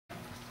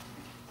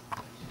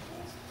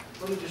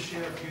Let me just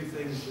share a few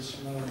things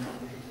this morning.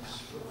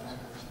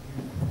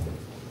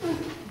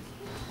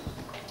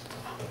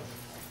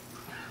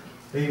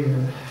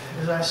 Amen.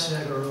 As I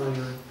said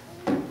earlier,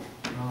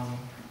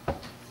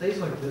 days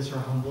like this are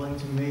humbling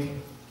to me.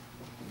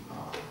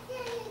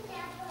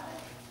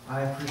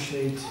 I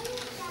appreciate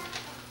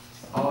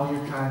all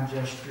your kind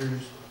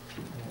gestures,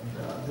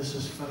 and this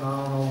is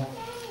phenomenal.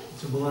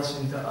 It's a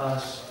blessing to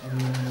us,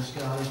 and as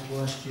God has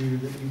blessed you,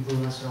 that you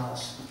bless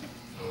us.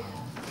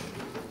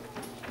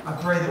 I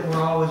pray that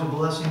we're always a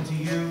blessing to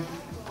you.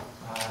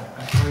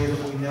 I pray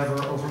that we never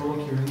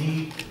overlook your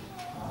need.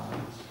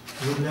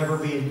 It would never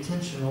be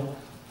intentional,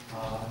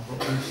 but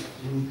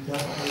we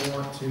definitely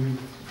want to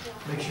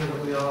make sure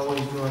that we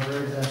always do our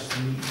very best to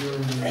meet your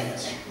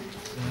needs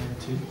and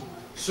to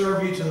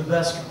serve you to the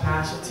best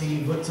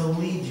capacity, but to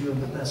lead you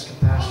in the best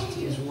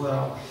capacity as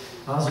well.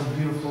 That was a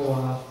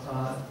beautiful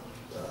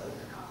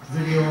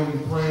video we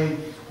played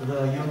for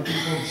the young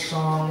people's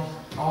song,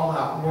 all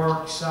that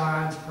work,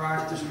 signs,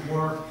 practice,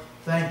 work.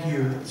 Thank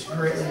you. It's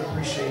greatly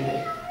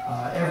appreciated.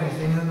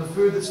 Everything. And the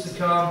food that's to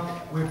come,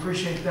 we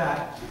appreciate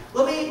that.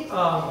 Let me,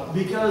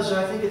 because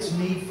I think it's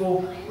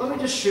needful, let me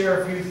just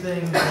share a few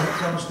things when it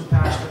comes to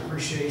pastor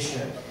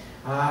appreciation.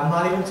 I'm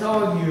not even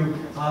telling you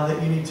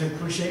that you need to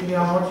appreciate me.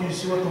 I want you to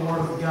see what the Word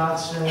of God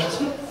says.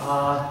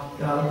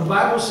 The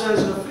Bible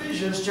says in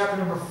Ephesians chapter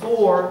number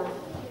 4,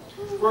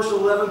 verse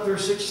 11 through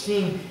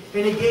 16,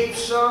 and He gave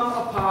some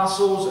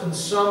apostles and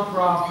some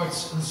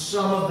prophets and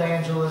some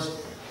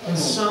evangelists and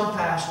some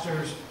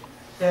pastors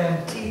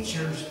and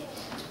teachers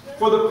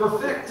for the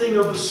perfecting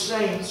of the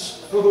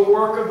saints, for the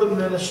work of the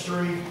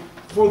ministry,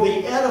 for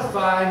the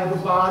edifying of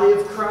the body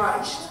of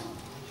Christ,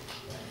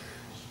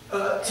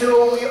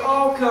 till we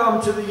all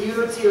come to the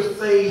unity of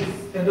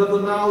faith and of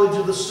the knowledge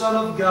of the Son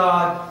of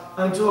God,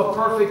 unto a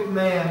perfect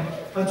man,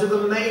 unto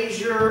the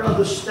measure of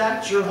the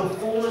stature of the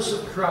fullness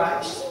of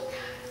Christ,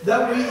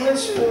 that we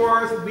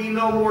henceforth be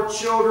no more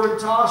children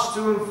tossed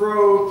to and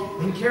fro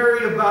and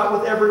carried about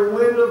with every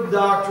wind of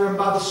doctrine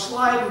by the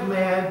sleight of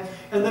man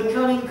and the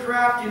cunning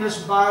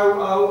craftiness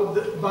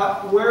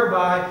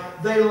whereby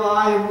they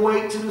lie in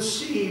wait to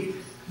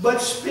deceive,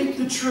 but speak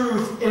the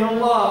truth in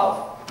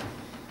love,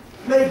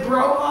 may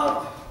grow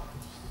up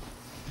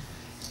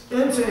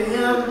into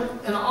Him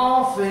in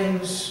all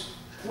things,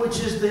 which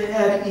is the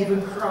head,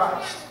 even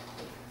Christ,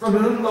 from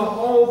whom the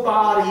whole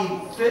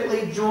body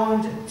fitly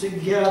joined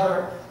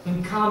together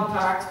and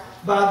compact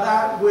by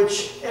that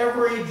which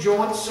every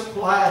joint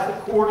supplieth,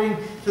 according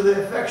to the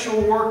effectual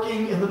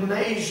working in the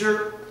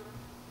measure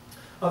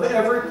of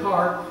every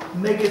part,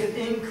 maketh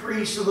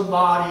increase of the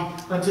body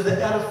unto the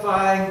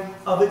edifying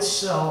of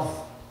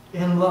itself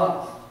in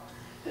love.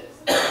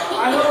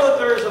 I know that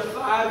there is a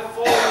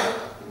fivefold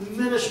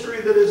ministry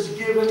that is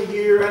given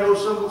here. I know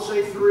some will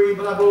say three,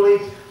 but I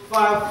believe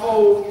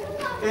fivefold.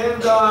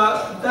 And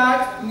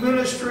that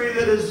ministry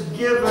that is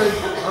given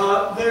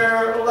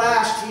there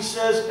last, he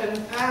says,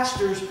 and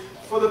pastors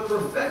for the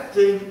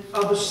perfecting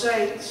of the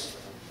saints.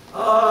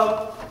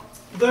 The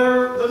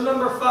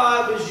number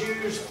 5 is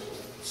used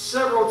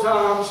several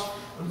times.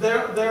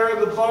 There in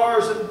the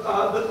bars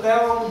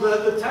down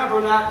the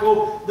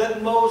tabernacle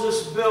that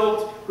Moses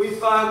built, we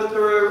find that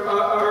there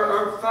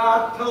are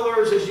 5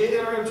 pillars as you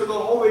enter into the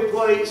holy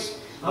place.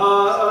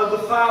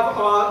 The 5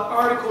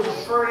 articles of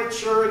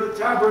furniture in the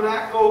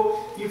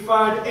tabernacle. You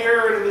find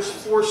Aaron and his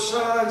 4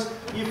 sons.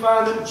 You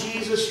find that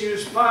Jesus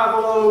used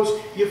 5 loaves.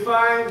 You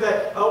find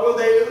that when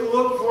they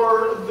look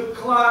for the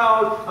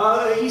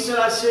cloud, he said,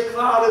 I see a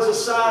cloud as the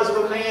size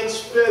of a man's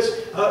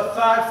fist,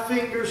 5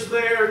 fingers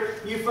there.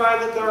 You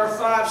find that there are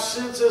 5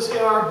 senses in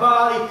our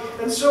body.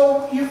 And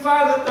so you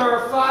find that there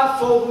are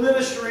 5-fold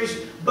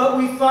ministries, but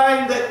we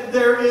find that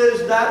there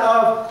is that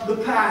of the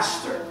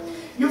pastor.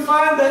 You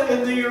find that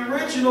in the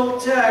original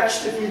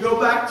text, if you go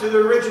back to the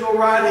original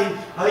writing,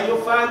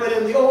 you'll find that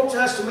in the Old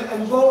Testament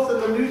and both in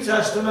the New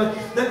Testament,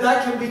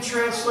 that can be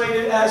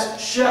translated as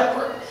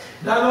shepherd.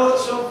 Now I know that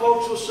some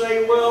folks will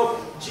say,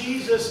 well,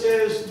 Jesus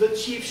is the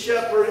chief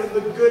shepherd and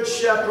the good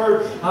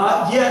shepherd.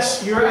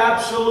 Yes, you're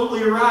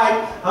absolutely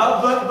right.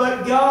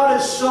 But God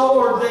has so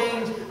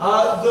ordained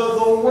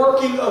the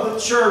working of the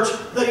church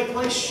that He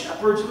placed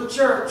shepherds in the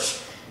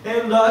church.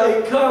 And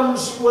it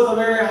comes with a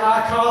very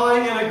high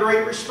calling and a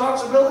great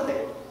responsibility.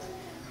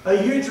 A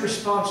huge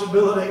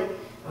responsibility.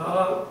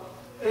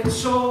 And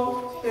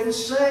so, in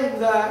saying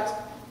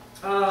that,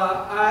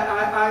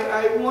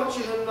 I want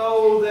you to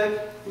know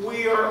that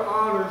we are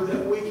honored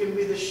that we can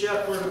be the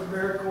shepherd of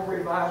Miracle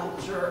Revival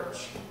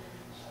Church.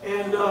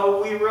 And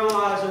we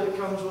realize that it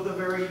comes with a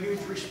very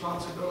huge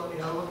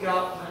responsibility. I look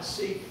out and I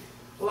see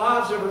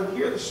lives that are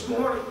here this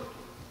morning.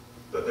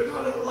 But they're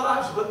not in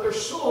lives, but they're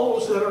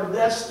souls that are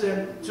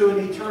destined to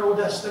an eternal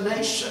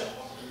destination.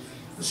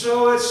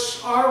 So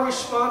it's our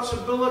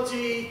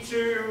responsibility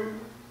to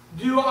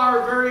do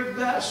our very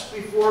best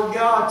before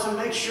God to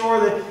make sure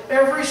that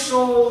every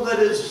soul that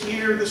is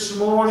here this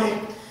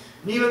morning,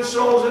 and even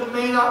souls that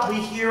may not be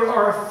here,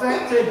 are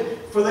affected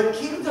for the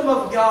kingdom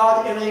of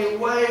God in a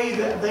way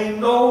that they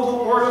know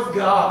the Word of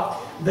God.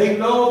 They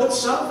know that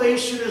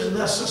salvation is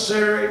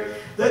necessary,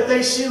 that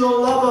they see the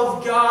love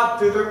of God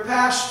through their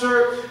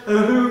pastor,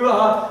 who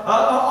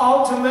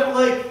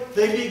ultimately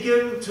they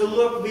begin to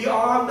look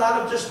beyond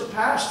that of just the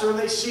pastor, and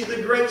they see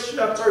the great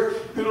shepherd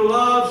who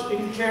loves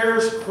and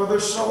cares for their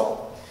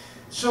soul.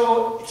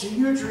 So it's a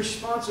huge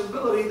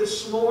responsibility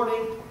this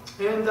morning,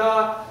 and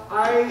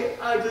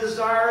I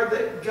desire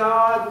that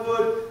God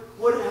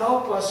would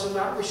help us in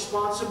that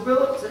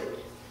responsibility.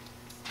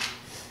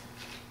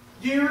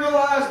 Do you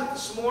realize that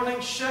this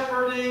morning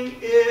shepherding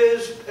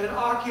is an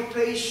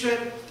occupation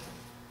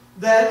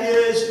that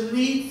is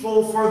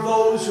needful for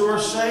those who are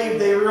saved?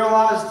 They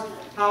realize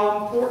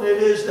how important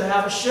it is to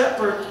have a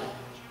shepherd.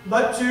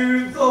 But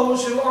to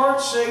those who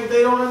aren't saved,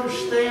 they don't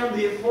understand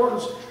the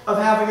importance of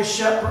having a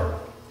shepherd.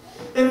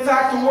 In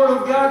fact, the Word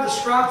of God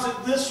describes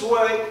it this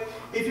way.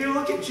 If you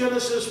look at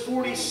Genesis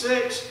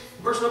 46,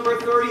 verse number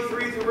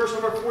 33 through verse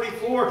number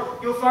 44,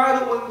 you'll find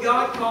that when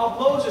God called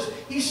Moses,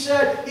 He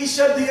said,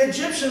 the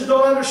Egyptians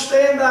don't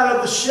understand that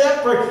of the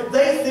shepherd.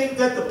 They think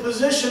that the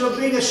position of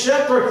being a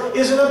shepherd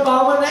is an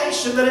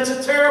abomination, that it's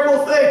a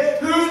terrible thing.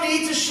 Who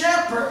needs a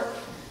shepherd?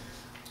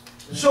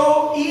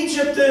 So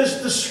Egypt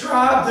is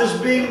described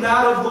as being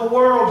that of the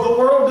world. The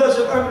world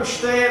doesn't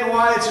understand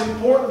why it's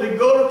important to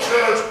go to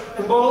church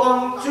and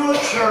belong to a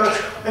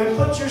church and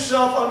put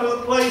yourself under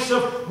the place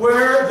of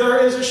where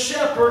there is a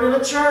shepherd in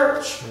a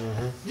church.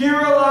 Do you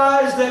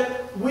realize that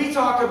we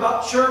talk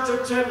about church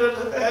attendance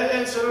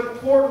and its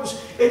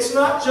importance? It's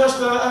not just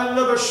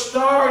another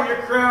star in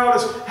your crowd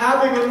as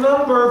having a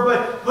number,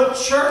 but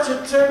church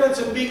attendance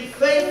and being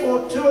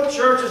faithful to a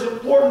church is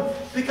important,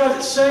 because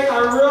it's saying,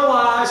 I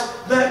realize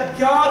that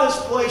God has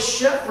placed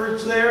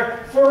shepherds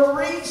there for a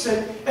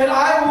reason, and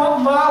I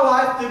want my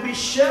life to be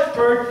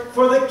shepherd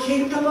for the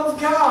kingdom of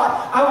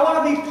God. I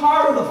want to be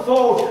part of the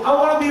fold. I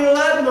want to be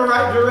led in the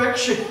right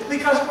direction,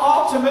 because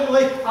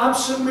ultimately I'm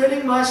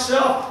submitting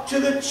myself to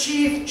the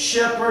chief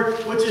shepherd,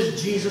 which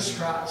is Jesus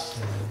Christ.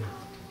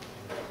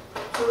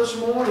 So this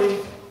morning,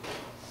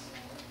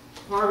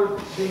 part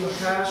of being a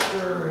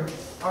pastor,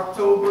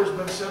 October has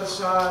been set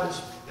aside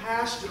as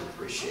Pastor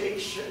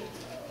Appreciation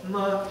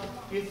Month.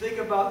 You think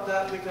about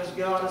that because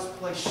God has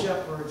placed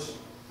shepherds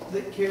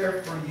that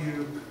care for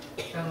you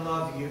and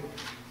love you.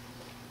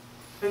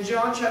 In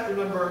John chapter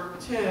number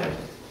 10,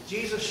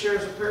 Jesus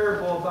shares a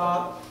parable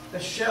about a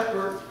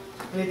shepherd,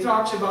 and He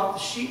talks about the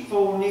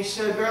sheepfold, and He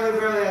said, Verily,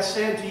 verily, I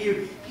say unto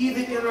you, he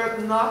that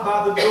entereth not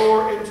by the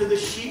door into the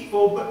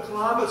sheepfold, but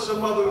climbeth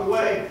some other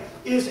way,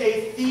 is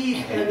a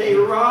thief and a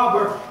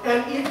robber.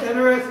 And he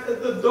entereth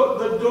the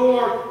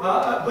door,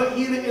 but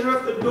he that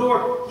entereth the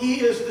door,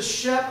 he is the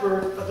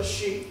shepherd of the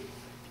sheep.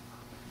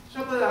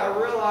 Something that I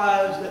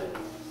realized that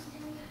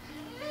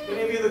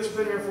any of you that's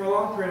been here for a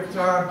long period of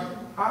time,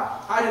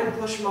 I didn't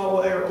push my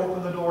way or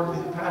open the door to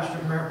be the pastor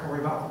of Miracle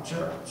Revival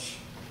Church.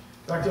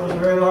 In fact, it was a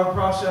very long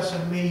process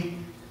of me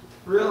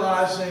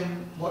realizing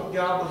what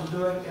God was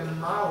doing in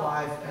my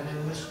life and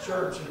in this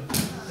church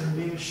and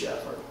being a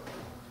shepherd.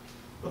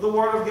 But the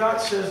Word of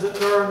God says that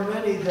there are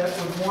many that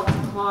would want to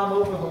climb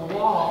over the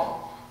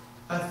wall,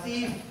 a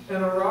thief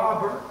and a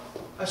robber,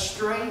 a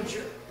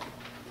stranger.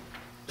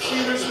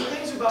 See, there's some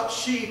things about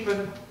sheep,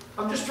 and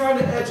I'm just trying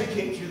to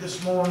educate you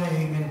this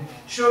morning and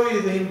show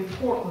you the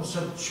importance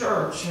of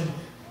church and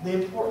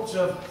the importance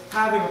of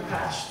having a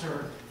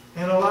pastor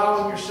and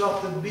allowing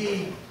yourself to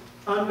be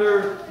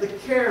under the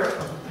care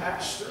of a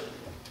pastor.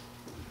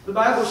 The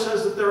Bible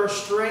says that there are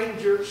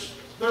strangers.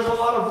 There's a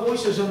lot of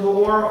voices in the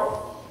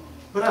world.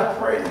 But I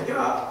pray to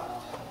God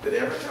that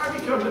every time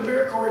you come to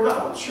Miracle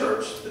Revival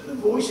Church, that the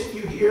voice that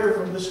you hear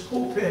from this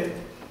pulpit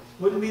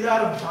wouldn't be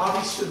that of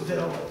Bobby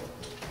Seville,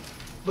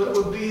 but it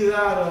would be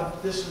that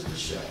of, this is the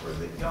shepherd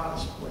that God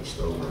has placed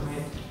over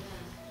me.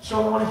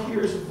 So I want to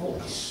hear His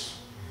voice,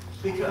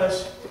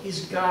 because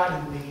He's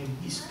guiding me and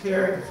He's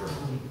caring for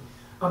me.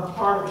 I'm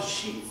part of the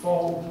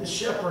sheepfold. The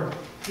shepherd,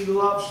 He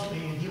loves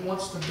me and He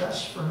wants the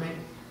best for me.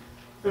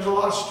 There's a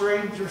lot of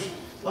strangers,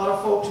 a lot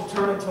of folks who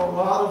turn into a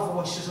lot of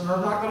voices, and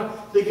I'm not going to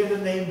begin to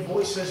name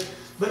voices,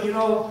 but you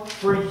know,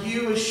 for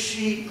you as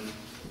sheep,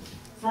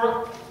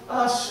 for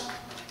us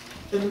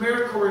in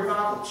Miracle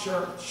Revival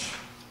Church,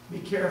 be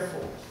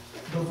careful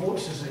the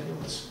voices that you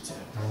listen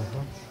to.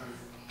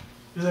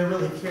 Do they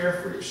really care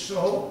for your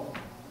soul?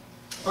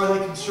 Are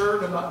they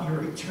concerned about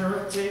your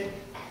eternity?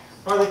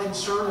 Are they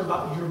concerned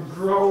about your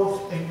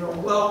growth and your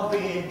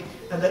well-being,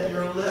 and that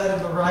you're led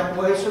in the right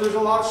way? So there's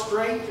a lot of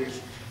strangers.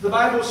 The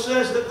Bible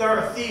says that there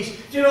are thieves.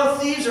 Do you know,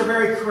 thieves are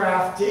very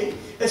crafty.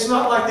 It's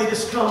not like they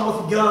just come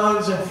with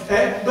guns,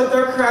 but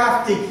they're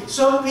crafty.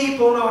 Some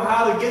people know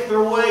how to get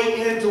their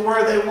way into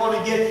where they want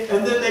to get,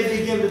 and then they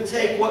begin to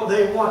take what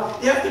they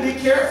want. You have to be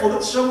careful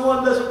that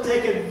someone doesn't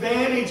take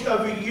advantage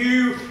of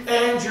you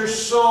and your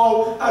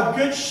soul. A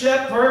good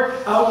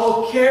shepherd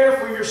will care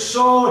for your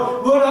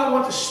soul, will not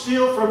want to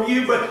steal from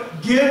you,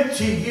 but give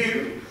to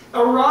you.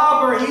 A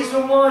robber, he's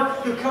the one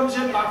who comes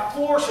in by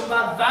force and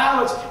by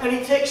violence, and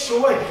he takes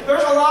away.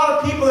 There's a lot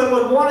of people that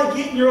would want to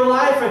get in your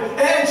life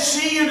and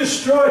see you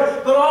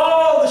destroyed,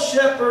 but the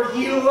shepherd,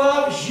 he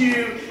loves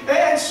you.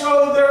 And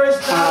so there is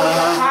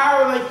that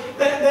hireling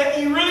that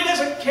he really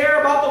doesn't care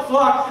about the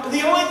flock.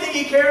 The only thing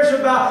he cares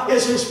about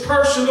is his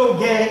personal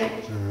gain.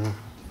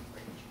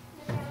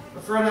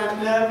 But friend,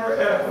 I never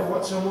ever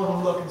want someone to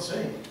look and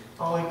say,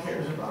 all he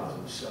cares about is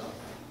himself.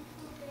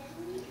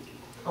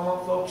 I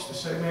want folks to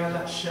say, man,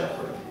 that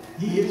shepherd,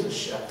 he is a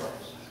shepherd.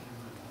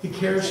 He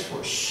cares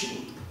for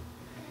sheep.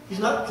 He's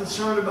not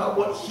concerned about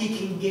what he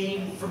can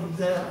gain from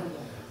them,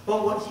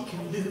 but what he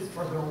can do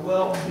for their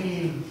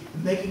well-being,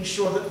 making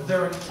sure that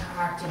they're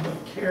intact and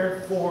they're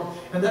cared for,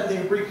 and that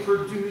they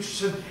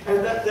reproduce, and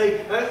that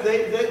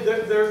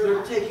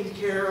they're taken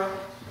care of.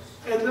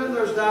 And then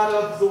there's that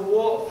of the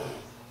wolf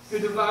who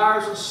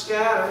devours and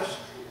scatters.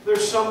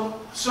 There's some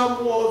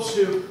wolves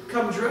who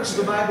come dressed,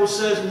 the Bible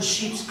says, in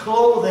sheep's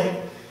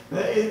clothing.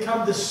 They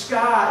come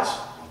disguised.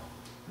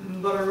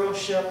 But a real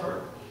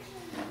shepherd,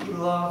 he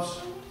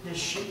loves his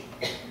sheep.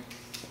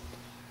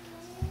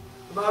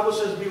 The Bible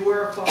says,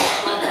 beware of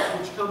false prophets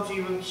which come to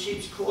you in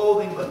sheep's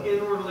clothing, but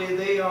inwardly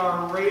they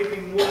are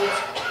raving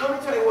wolves. Let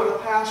me tell you what a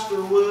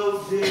pastor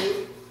will do.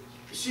 You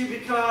see,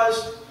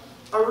 because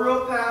a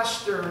real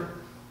pastor,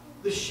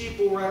 the sheep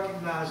will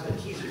recognize that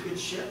he's a good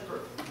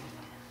shepherd.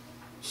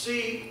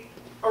 See,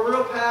 a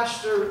real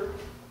pastor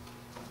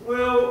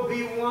will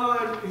be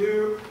one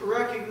who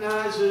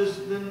recognizes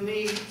the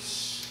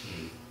needs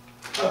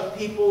of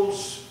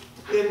people's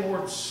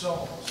inward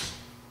souls.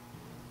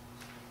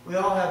 We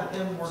all have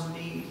inward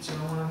needs,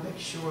 and I want to make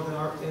sure that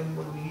our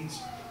inward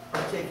needs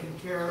are taken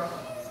care of.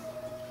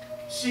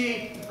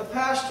 See, a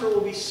pastor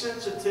will be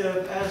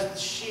sensitive as the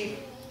sheep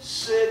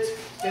sit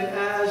and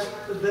as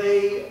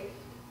they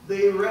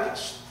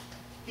rest.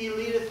 He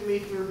leadeth me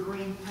through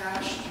green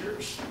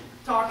pastures.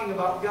 Talking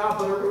about God,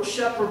 but a real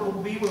shepherd will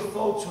be with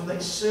folks when they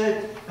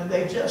sit and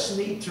they just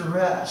need to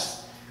rest.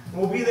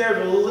 We'll be there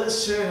to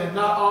listen and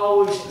not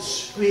always to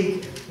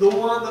speak. The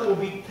one that will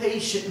be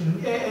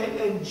patient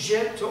and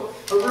gentle.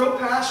 A real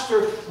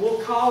pastor will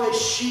call his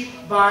sheep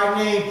by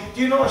name.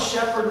 Do you know a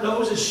shepherd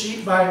knows his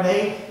sheep by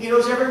name? He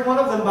knows every one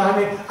of them by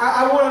name.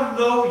 I want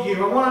to know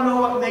you. I want to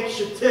know what makes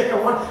you tick. I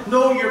want to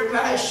know your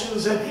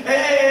passions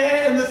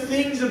and the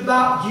things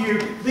about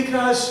you,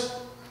 because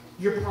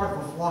you're part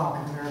of a flock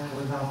of Miracle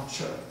Revival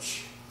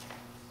Church.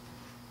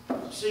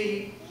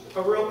 See,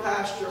 a real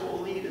pastor will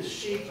lead his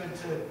sheep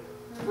into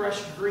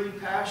fresh green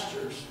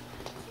pastures.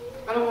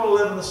 I don't want to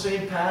live in the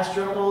same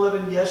pasture. I don't want to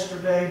live in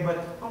yesterday, but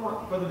I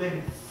want, Brother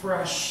David,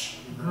 fresh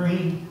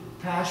green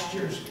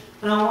pastures.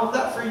 And I want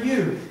that for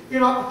you. You're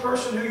not the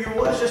person who you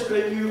was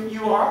yesterday.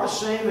 You are the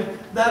same, and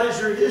that is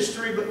your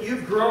history, but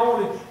you've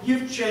grown, and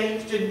you've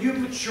changed, and you've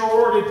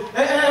matured,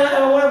 and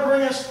I want to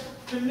bring us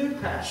to new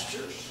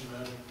pastures.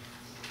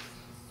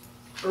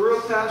 A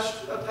real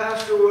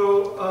pastor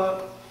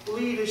will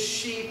lead his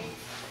sheep,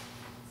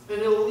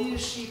 and he'll lead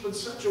his sheep in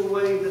such a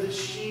way that his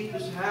sheep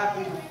is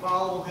happy to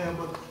follow him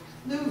with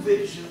new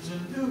visions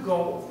and new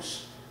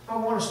goals. I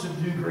want us to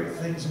do great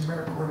things in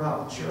Miracle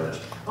Revival Church.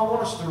 I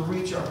want us to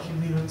reach our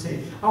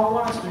community. I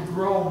want us to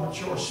grow and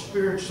mature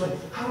spiritually.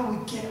 How do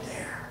we get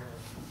there?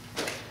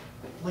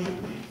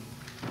 Lead me.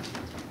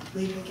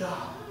 Lead me,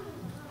 God,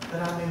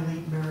 that I may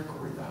lead Miracle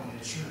Revival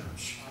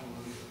Church.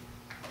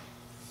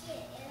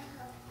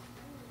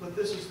 But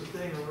this is the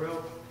thing, a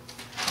real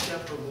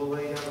shepherd will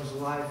lay down his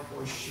life for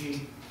his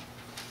sheep.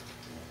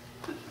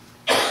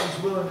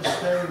 He's willing to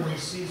stay when he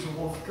sees a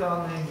wolf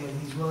coming,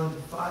 and he's willing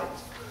to fight.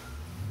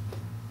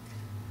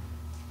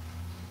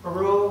 A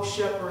real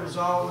shepherd is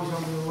always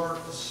on the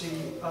alert to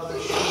see other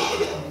sheep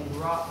being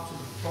brought to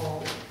the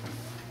fold.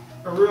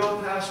 A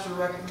real pastor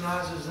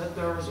recognizes that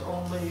there is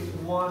only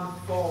one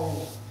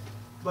fold,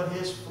 but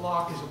his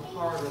flock is a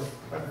part of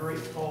a great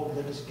fold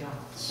that is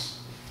God's,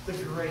 the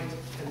great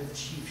and the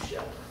chief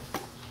shepherd.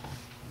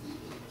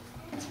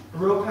 A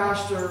real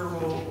pastor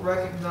will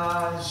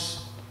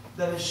recognize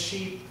that his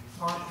sheep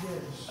aren't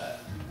his,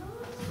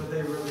 but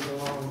they really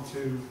belong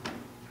to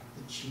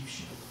the chief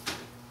shepherd.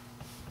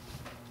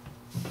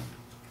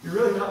 You're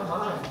really not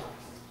mine,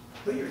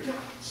 but you're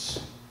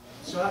God's.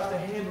 So I have to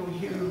handle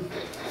you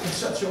in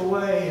such a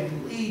way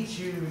and lead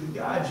you and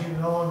guide you,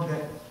 knowing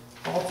that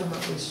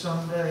ultimately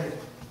someday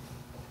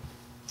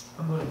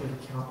I'm going to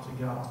give account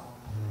to God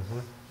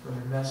for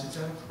every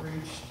message I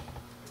preached,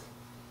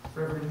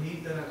 for every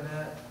need that I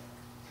met,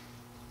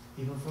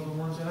 even for the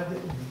ones that I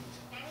didn't meet.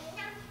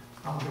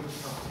 I'll give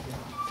account to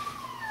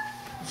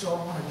God. So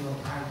I want to do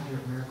right here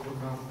at Miracle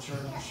Revival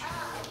Church.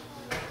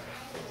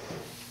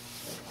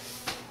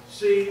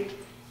 See,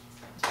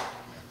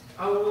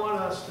 I want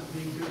us to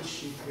be good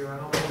sheep here. I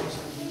don't want us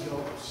to be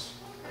goats.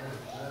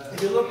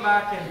 If you look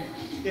back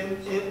in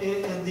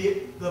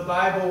the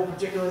Bible,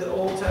 particularly the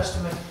Old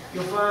Testament,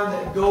 you'll find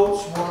that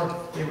goats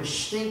were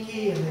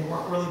stinky and they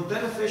weren't really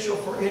beneficial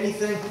for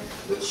anything.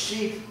 But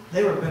sheep,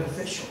 they were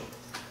beneficial.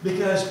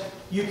 Because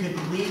You could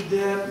lead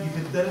them. You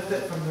could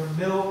benefit from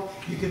their milk.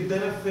 You could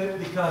benefit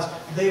because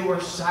they were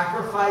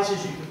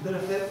sacrifices. You could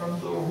benefit from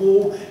the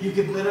wool. You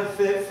could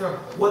benefit from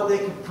what they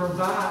could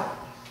provide.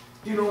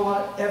 You know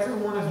what? Every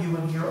one of you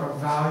in here are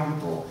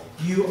valuable.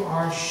 You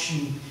are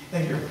sheep,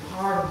 and you're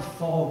part of the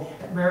fold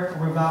at Miracle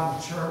Revival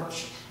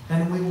Church.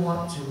 And we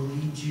want to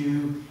lead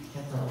you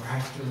in the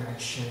right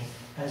direction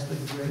as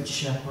the great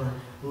shepherd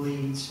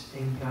leads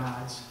and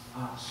guides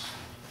us.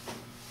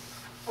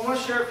 I want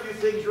to share a few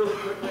things really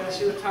quickly. I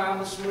see the time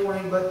this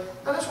morning, but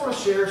I just want to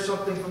share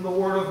something from the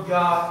Word of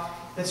God.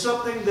 It's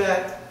something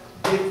that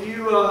if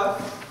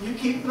you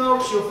keep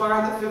notes, you'll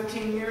find that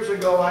 15 years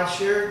ago I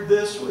shared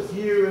this with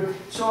you. And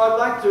so I'd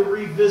like to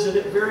revisit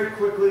it very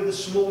quickly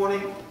this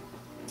morning.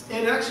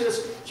 In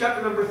Exodus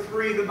chapter number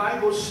 3, the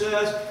Bible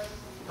says,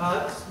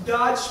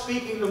 God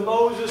speaking to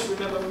Moses.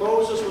 Remember,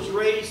 Moses was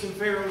raised in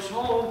Pharaoh's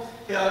home.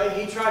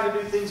 He tried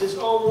to do things his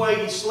own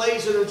way. He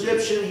slays an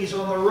Egyptian. He's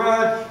on the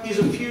run. He's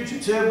a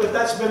fugitive. But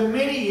that's been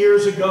many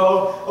years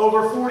ago,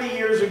 over 40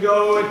 years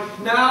ago.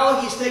 And now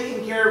he's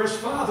taking care of his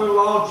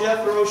father-in-law,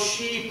 Jethro's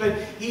sheep.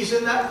 And he's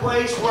in that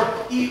place where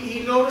he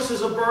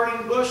notices a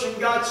burning bush, and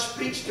God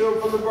speaks to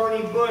him from the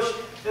burning bush.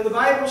 And the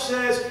Bible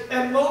says,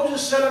 and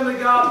Moses said unto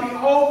God,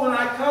 Behold, when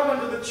I come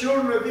unto the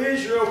children of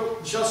Israel,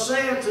 and shall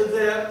say unto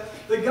them,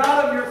 The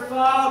God of your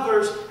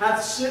fathers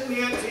hath sent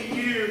me unto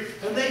you.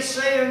 And they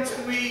say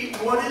unto me,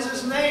 What is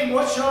his name?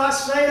 What shall I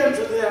say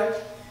unto them?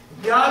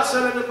 God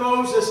said unto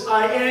Moses,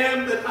 I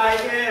am that I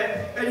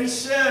am. And he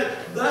said,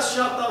 Thus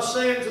shalt thou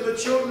say unto the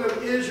children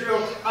of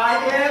Israel, I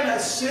am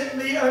hath sent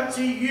me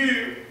unto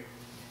you.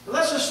 Now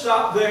let's just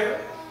stop there.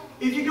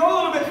 If you go a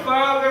little bit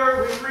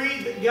farther, we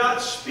read that God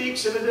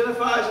speaks and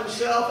identifies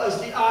himself as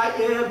the I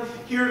am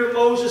here to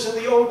Moses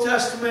in the Old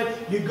Testament.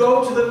 You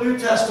go to the New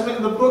Testament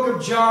in the book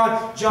of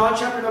John, John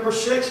chapter number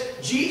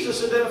 6,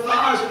 Jesus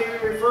identifies and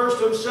he refers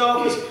to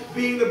himself as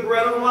being the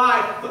bread of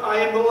life. I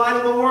am the light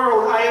of the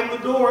world. I am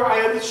the door. I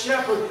am the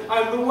shepherd.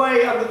 I am the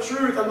way. I am the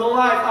truth. I am the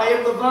life. I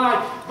am the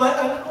vine.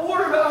 But in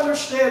order to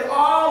understand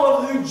all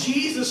of who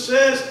Jesus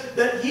says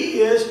that he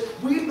is,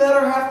 we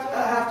better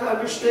have to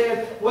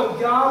understand what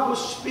God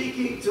was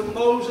speaking to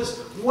Moses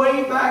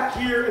way back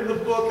here in the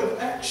book of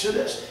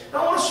Exodus.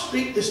 Now, I want to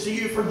speak this to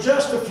you for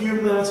just a few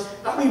minutes.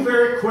 I'll be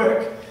very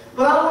quick.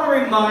 But I want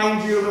to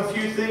remind you of a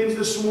few things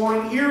this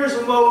morning. Here is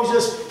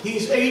Moses.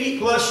 He's 80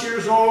 plus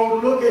years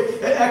old. Look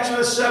at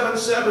Exodus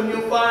 7:7.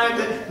 You'll find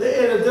that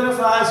it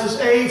identifies his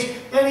age.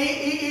 And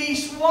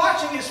he's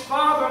watching his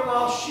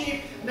father-in-law's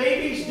sheep.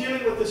 Maybe he's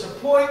dealing with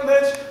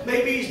disappointments.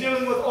 Maybe he's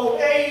dealing with old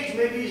age.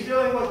 Maybe he's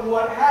dealing with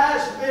what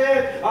has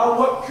been,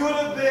 what could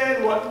have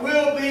been, what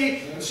will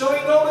be. And so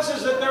he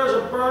notices that there's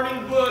a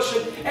burning bush.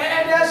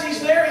 And as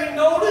he's there, he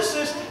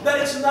notices that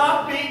it's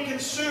not being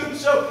consumed.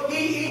 So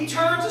he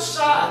turns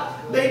aside.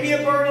 Maybe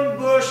a burning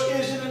bush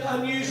isn't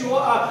an unusual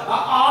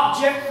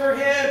object for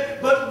him,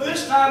 but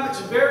this time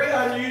it's very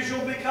unusual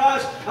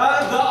because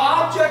the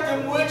object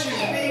in which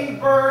is being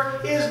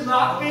burnt is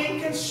not being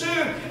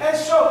consumed. And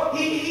so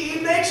he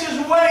makes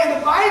his way,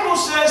 and the Bible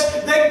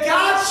says that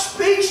God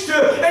speaks to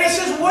him. And he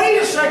says, wait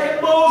a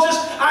second, Moses,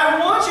 I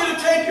want you to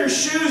take your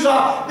shoes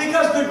off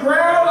because the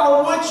ground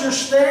on which you're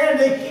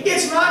standing,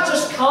 it's not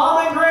just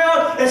common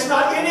ground, it's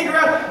not any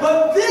ground,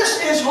 but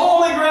this is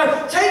holy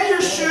ground. Take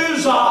your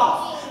shoes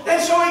off. And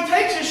so he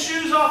takes his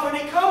shoes off and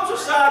he comes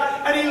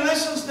aside and he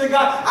listens to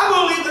God. I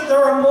believe that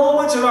there are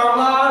moments in our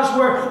lives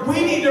where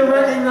we need to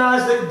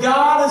recognize that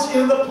God is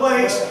in the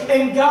place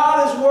and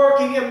God is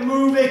working and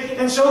moving.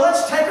 And so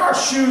let's take our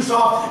shoes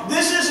off.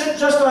 This isn't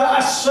just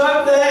a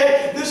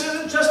Sunday. This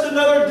isn't just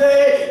another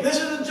day. This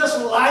isn't just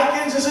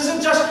Lycans. This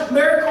isn't just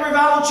Miracle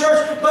Revival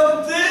Church.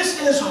 But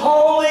this is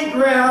holy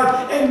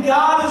ground and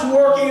God is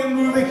working and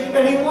moving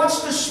and he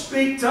wants to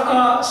speak to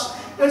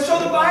us. And so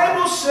the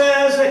Bible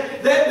says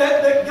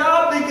that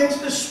God begins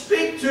to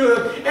speak to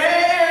him.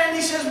 And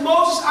he says,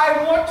 Moses,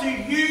 I want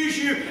to use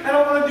you and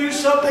I want to do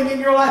something in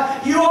your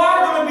life. You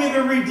are going to be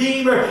the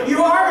Redeemer.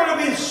 You are going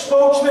to be the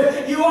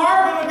spokesman. You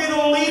are going to be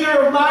the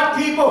leader of my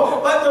people.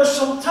 But there's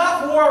some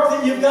tough work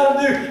that you've got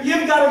to do.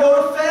 You've got to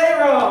go to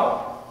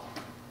Pharaoh.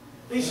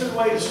 And he said,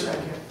 wait a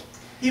second.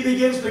 He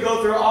begins to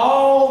go through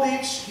all the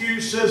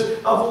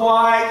excuses of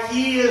why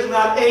he is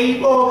not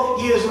able,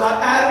 he is not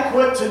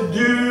adequate to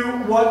do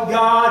what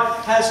God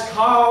has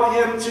called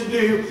him to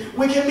do.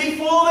 We can be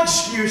full of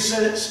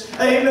excuses,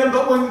 amen,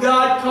 but when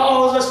God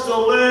calls us to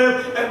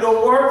live and to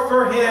work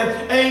for him,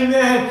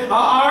 amen,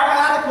 our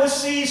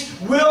adequacies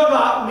will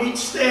not meet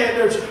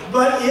standards,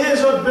 but his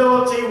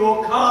ability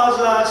will cause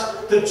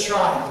us to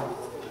triumph.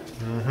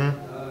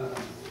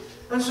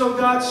 And so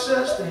God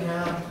says to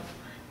him,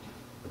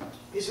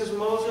 he says,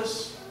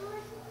 Moses,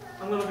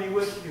 I'm going to be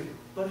with you.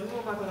 But who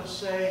am I going to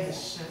say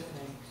has sent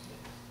me?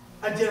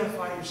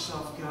 Identify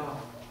yourself, God.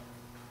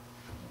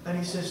 And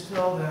he says,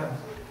 tell them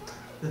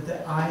that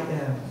the I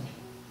am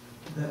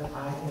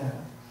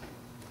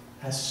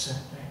has sent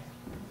me.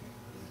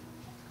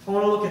 I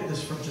want to look at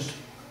this for just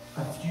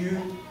a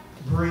few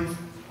brief,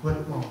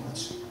 quick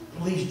moments.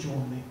 Please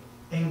join me.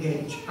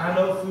 Engage. I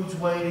know food's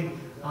waiting.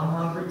 I'm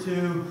hungry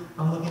too.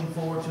 I'm looking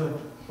forward to it.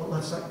 But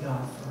let's let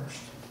God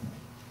first.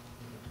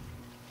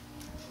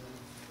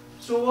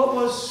 So what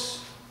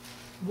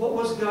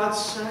was God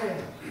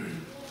saying?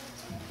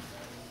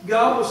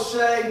 God was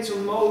saying to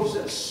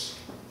Moses,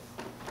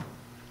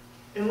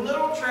 in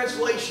literal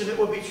translation it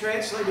would be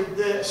translated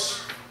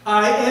this: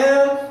 I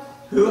am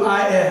who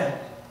I am.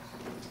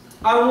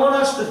 I want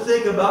us to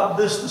think about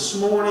this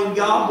morning.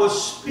 God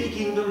was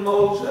speaking to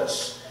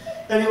Moses,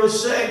 and He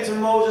was saying to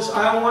Moses,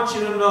 I want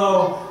you to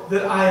know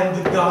that I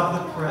am the God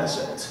of the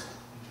present.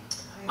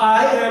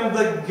 I am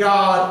the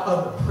God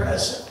of the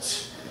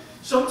present.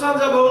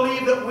 Sometimes I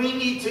believe that we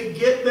need to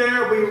get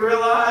there. We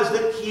realize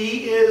that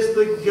He is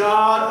the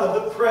God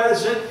of the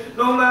present.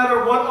 No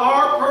matter what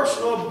our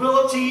personal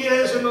ability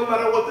is, and no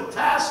matter what the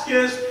task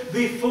is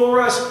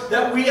before us,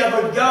 that we have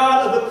a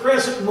God of the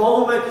present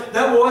moment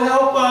that will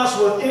help us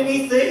with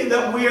anything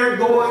that we are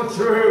going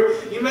through.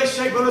 You may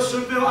say, Brother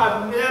Sunville,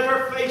 I've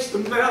never faced a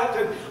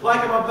mountain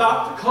like I'm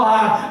about to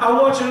climb. I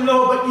want you to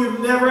know, but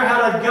you've never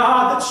had a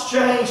God that's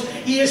changed.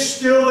 He is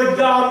still the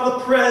God of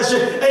the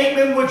present.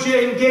 Amen. Would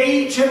you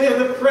engage Him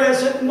in the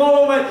present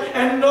moment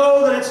and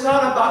know that it's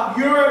not about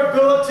your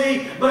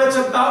ability, but it's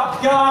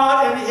about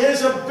God and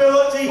His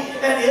ability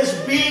and His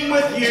being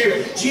with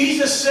you.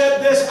 Jesus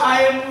said this,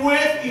 I am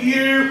with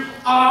you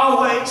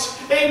always.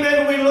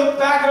 Amen. We look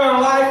back at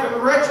our life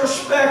in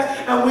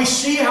retrospect and we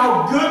see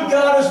how good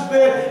God has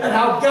been and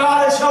how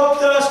God has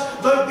helped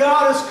us, but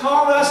God has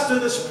called us to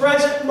this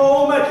present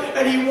moment,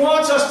 and He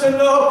wants us to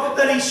know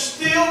that He's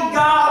still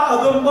God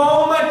of the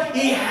moment.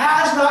 He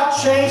has not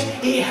changed.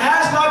 He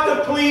has not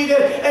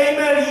depleted.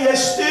 Amen. He is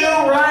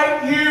still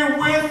right here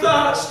with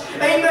us.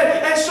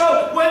 Amen. And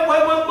so when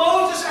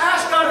Moses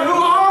asked God, who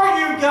are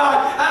you,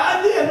 God?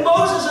 And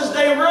Moses, as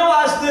they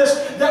realized this,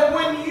 that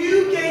when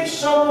you gave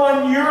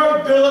someone your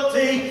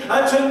ability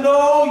to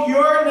know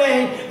your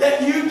name,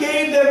 that you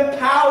gave them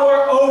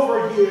power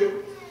over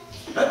you.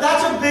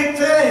 That's a big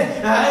thing.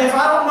 If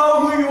I don't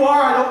know who you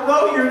are, I don't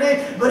know your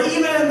name. But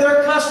even in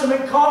their custom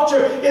and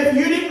culture, if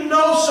you didn't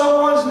know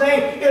someone's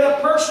name in a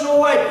personal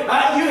way,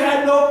 you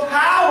had no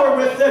power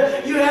with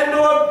them. You had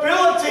no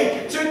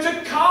ability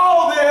to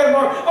call them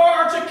or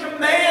to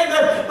command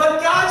them.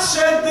 But God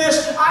said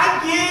this, I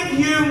give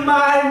you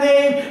my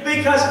name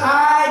because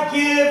I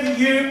give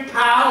you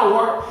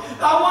power.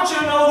 I want you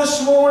to know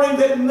this morning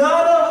that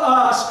none of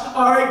us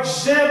are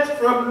exempt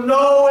from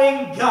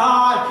knowing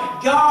God.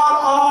 God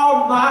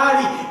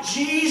Almighty,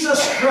 Jesus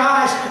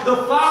Christ, the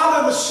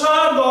Father, the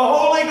Son, the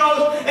Holy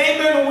Ghost.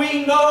 Amen.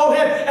 We know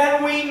Him,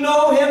 and we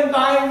know Him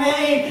by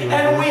name,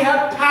 and we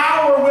have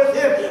power with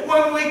Him.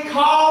 When we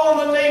call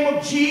on the name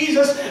of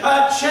Jesus,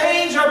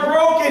 chains are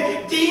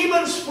broken,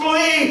 demons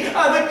flee.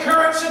 The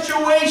current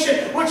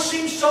situation, which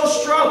seems so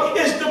strong,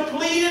 is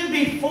depleted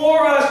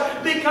before us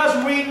because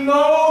we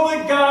know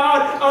the God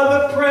of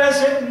the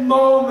present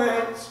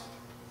moment.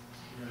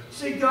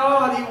 See,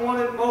 God, He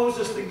wanted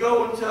Moses to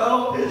go and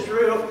tell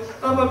Israel,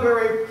 I'm a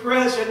very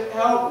present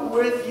help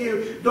with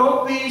you.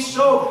 Don't be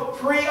so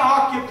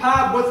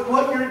preoccupied with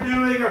what you're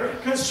doing or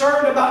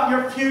concerned about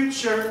your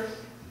future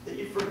that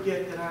you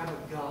forget that I'm a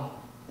God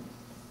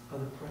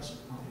of the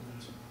present moment.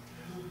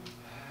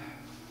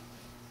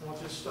 I want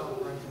you to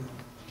stop right now.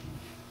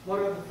 What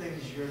are the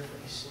things you're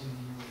facing in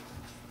your life?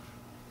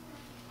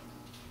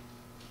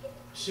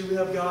 See, we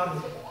have God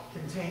in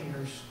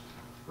containers.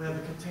 We have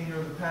the container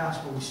of the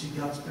past where we see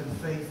God's been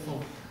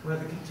faithful. We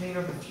have the container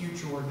of the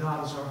future where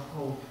God is our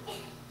hope.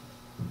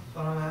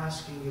 But I'm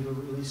asking you to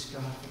release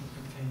God from the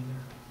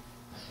container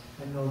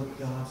and know that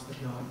God's the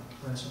God of the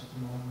present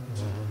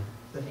moment.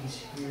 That He's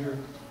here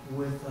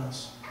with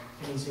us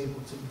and He's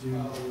able to do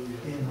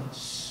in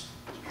us.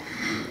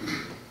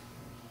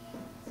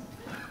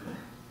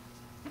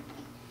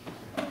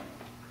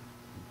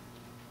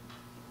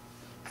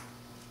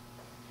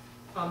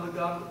 I'm the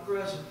God of the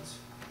present.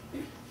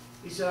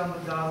 He said, I'm the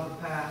God of the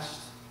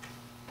past.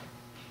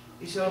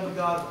 He said, I'm the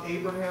God of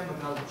Abraham, the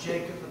God of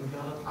Jacob, and the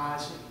God of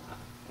Isaac.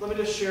 Let me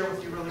just share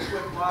with you really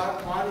quick.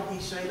 Why did He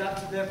say that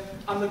to them?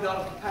 I'm the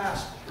God of the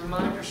past.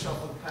 Remind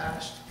yourself of the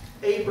past.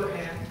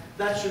 Abraham,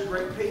 that's your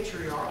great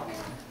patriarch.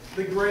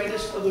 The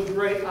greatest of the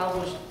great. I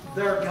was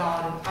their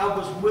God, and I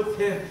was with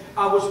him.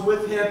 I was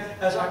with him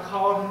as I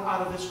called him out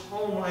of his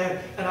homeland,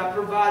 and I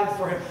provided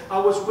for him. I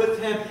was with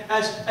him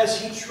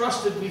as he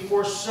trusted me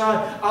for a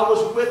son. I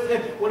was with him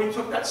when he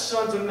took that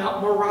son to Mount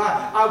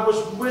Moriah. I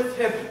was with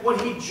him when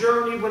he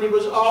journeyed, when he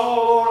was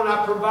all alone, and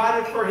I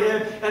provided for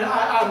him, and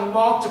I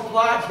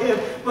multiplied him.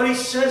 But he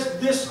says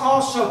this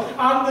also,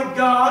 I'm the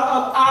God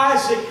of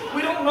Isaac.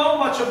 We don't know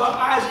much about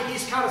Isaac.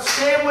 He's kind of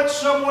sandwiched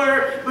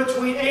somewhere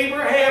between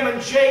Abraham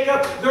and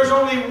Jacob. There's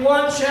only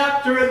one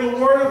chapter in the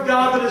Word of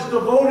God that is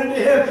devoted to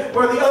him,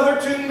 where the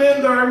other two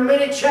men, there are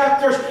many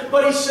chapters,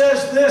 but he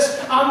says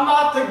this, I'm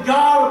not the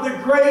God of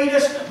the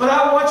greatest, but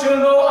I want you to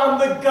know I'm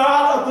the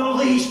God of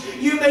the least.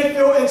 You may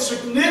feel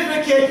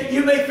insignificant,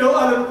 you may feel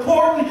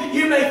unimportant,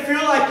 you may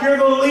feel like you're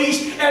the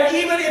least, and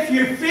even if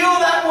you feel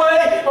that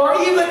way, or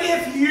even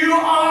if you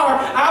are,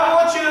 I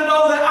want you to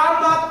know that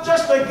I'm not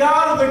just the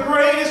God of the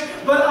greatest,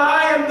 but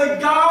I am the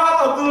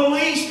God of the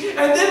least.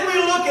 And then we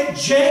look at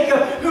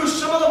Jacob, who's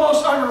some of the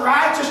most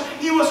unrighteous.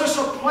 He was a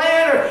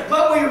supplanter,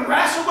 but we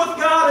wrestled with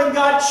God and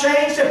God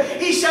changed him.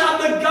 He said, I'm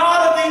the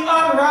God of the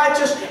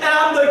unrighteous and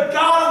I'm the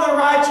God of the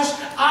righteous.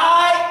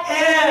 I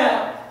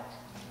am.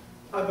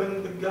 I've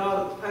been the God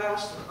of the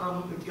past and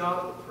I'm the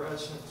God of the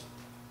present.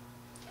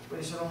 But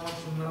he said, I want you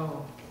to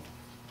know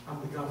I'm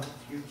the God of the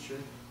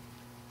future.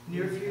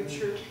 Near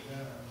future,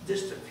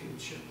 distant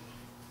future.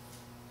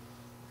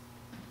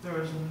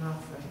 There is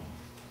nothing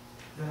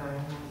that I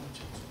am limited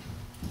to.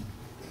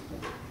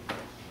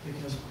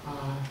 Because I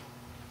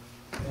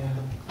am.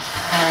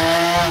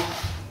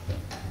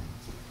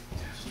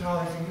 So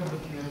Charlie, if you come to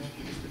campus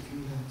for just a few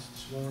minutes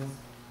this morning.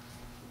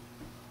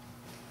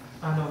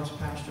 I know it's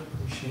Pastor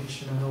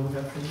Appreciation. I know we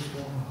got things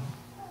going on.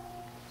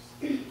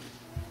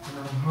 And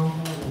I'm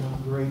humbled and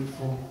I'm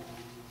grateful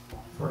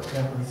for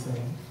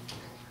everything.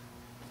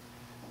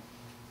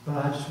 But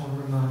I just want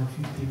to remind a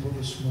few people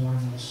this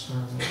morning in the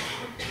sermon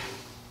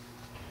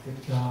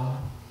that God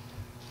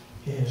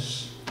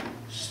is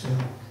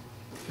still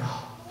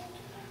God.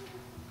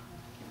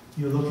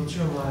 You look at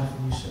your life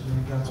and you say,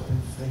 man, God's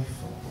been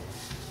faithful.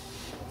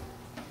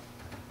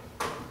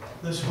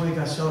 This week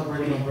I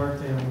celebrated my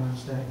birthday on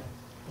Wednesday.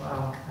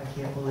 Wow, I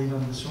can't believe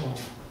I'm this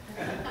old.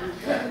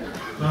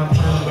 But I'm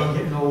planning on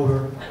getting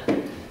older.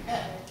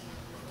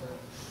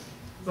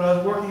 But I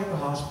was working at the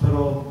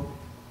hospital,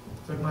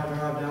 took my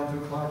drive down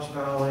through Clarks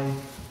Valley.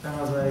 That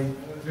was a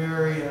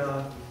very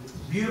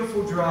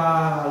beautiful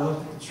drive. I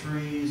looked at the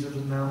trees, there's a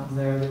mountain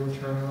there. They were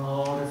turning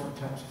all different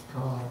types of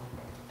color.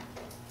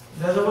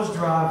 And as I was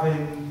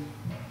driving,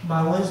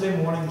 my Wednesday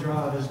morning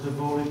drive is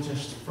devoted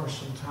just for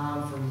some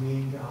time for me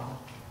and God.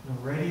 No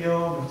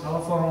radio, no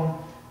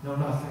telephone, no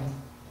nothing.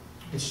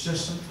 It's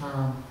just some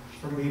time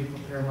for me to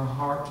prepare my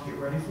heart to get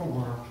ready for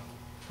work,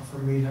 or for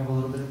me to have a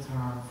little bit of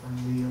time for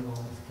me alone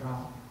with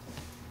God.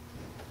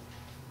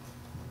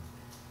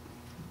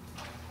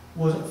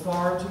 Wasn't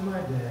far into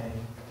my day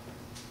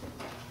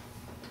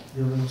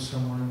dealing with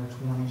someone in their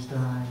 20s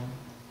dying,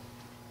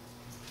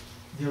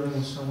 dealing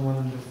with someone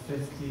in their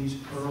 50s,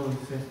 early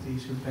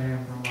 50s, who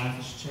bam, their life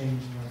has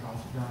changed and they're about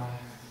to die.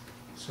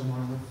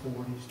 Someone in their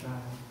 40s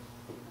dying.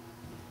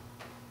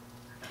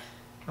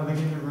 I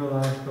begin to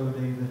realize, Brother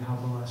David, how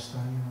blessed I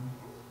am.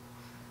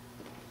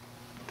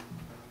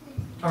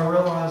 I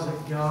realize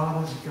that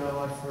God is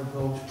God for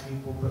those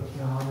people, but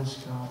God is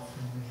God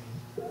for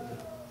me.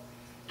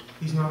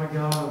 He's not a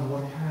God of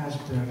what has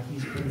been.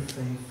 He's been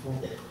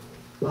faithful.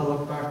 I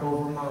look back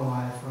over my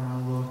life and I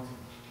look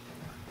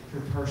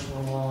through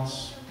personal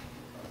loss.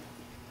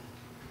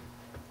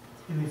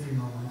 Give me a few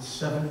moments.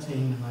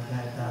 17, my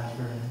dad died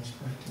very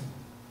unexpected.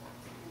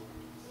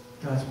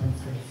 God's been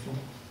faithful.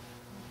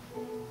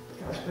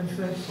 God's been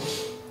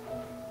faithful.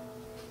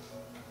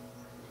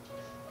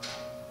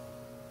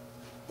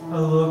 I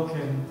look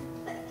and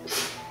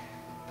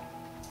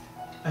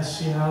I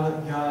see how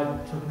that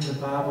God took me to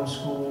Bible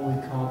school.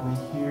 He called me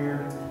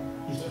here.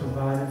 He's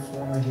provided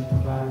for me. He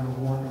provided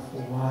a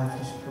wonderful wife.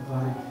 He's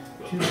provided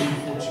 2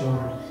 beautiful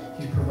children.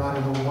 He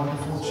provided a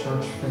wonderful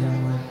church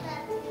family.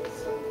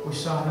 We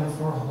sought Him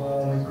for a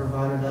home. He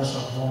provided us a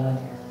home.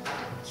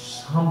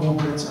 It's humble,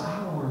 but it's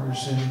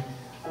ours. And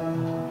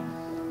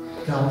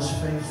God is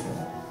faithful.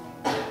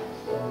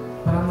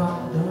 But I'm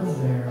not done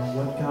there.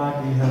 What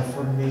God do you have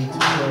for me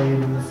today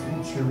and in the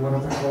future? What are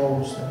the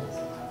goals that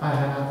I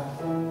have?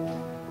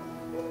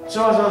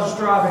 So as I was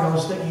driving, I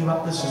was thinking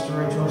about this, Sister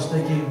Rachel. I was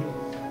thinking,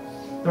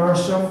 there are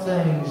some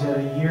things that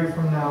a year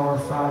from now or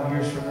 5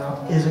 years from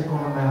now isn't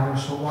going to matter,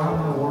 so why am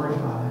I worried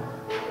about it?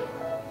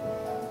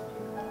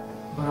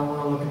 But I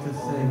want to look at the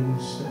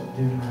things that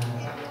do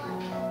matter.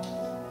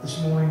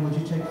 This morning, would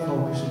you take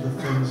focus of the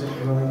things that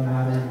really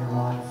matter in your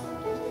life?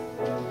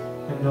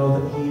 And know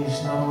that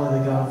He's not only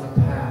the God of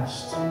the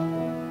past,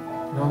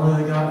 not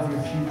only the God of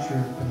your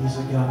future, but He's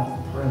the God of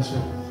the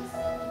present,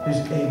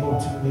 who's able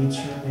to meet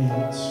your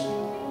needs.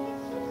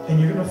 And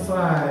you're going to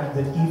find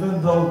that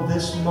even though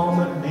this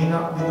moment may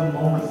not be the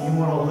moment you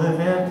want to live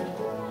in,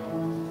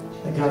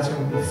 that God's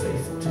going to be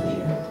faithful to the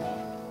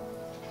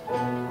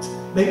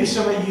end. Maybe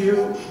some of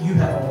you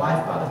have a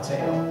life by the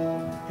tail.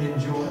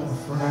 Enjoy it, my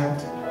friend.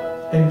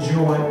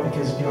 Enjoy it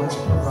because God's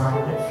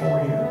provided it for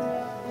you.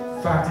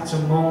 In fact, it's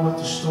a moment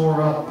to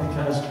store up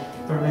because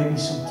there may be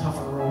some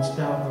tougher roads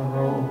down the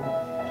road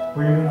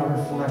where you're going to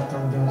reflect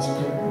on God's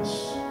goodness.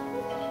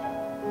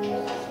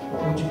 But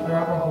would you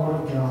grab a hold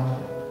of God?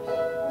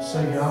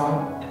 Say,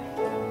 God,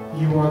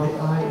 you are the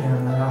I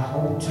am, and I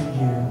hold to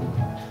you.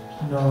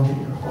 Know that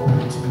you're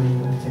holding to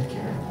me and take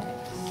care of me.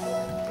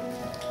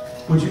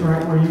 Would you,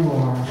 right where you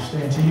are,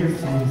 stand to your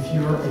feet if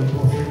you are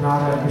able, if you're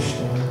not, I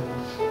understand.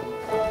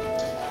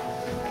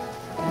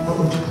 But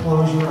would you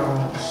close your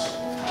eyes?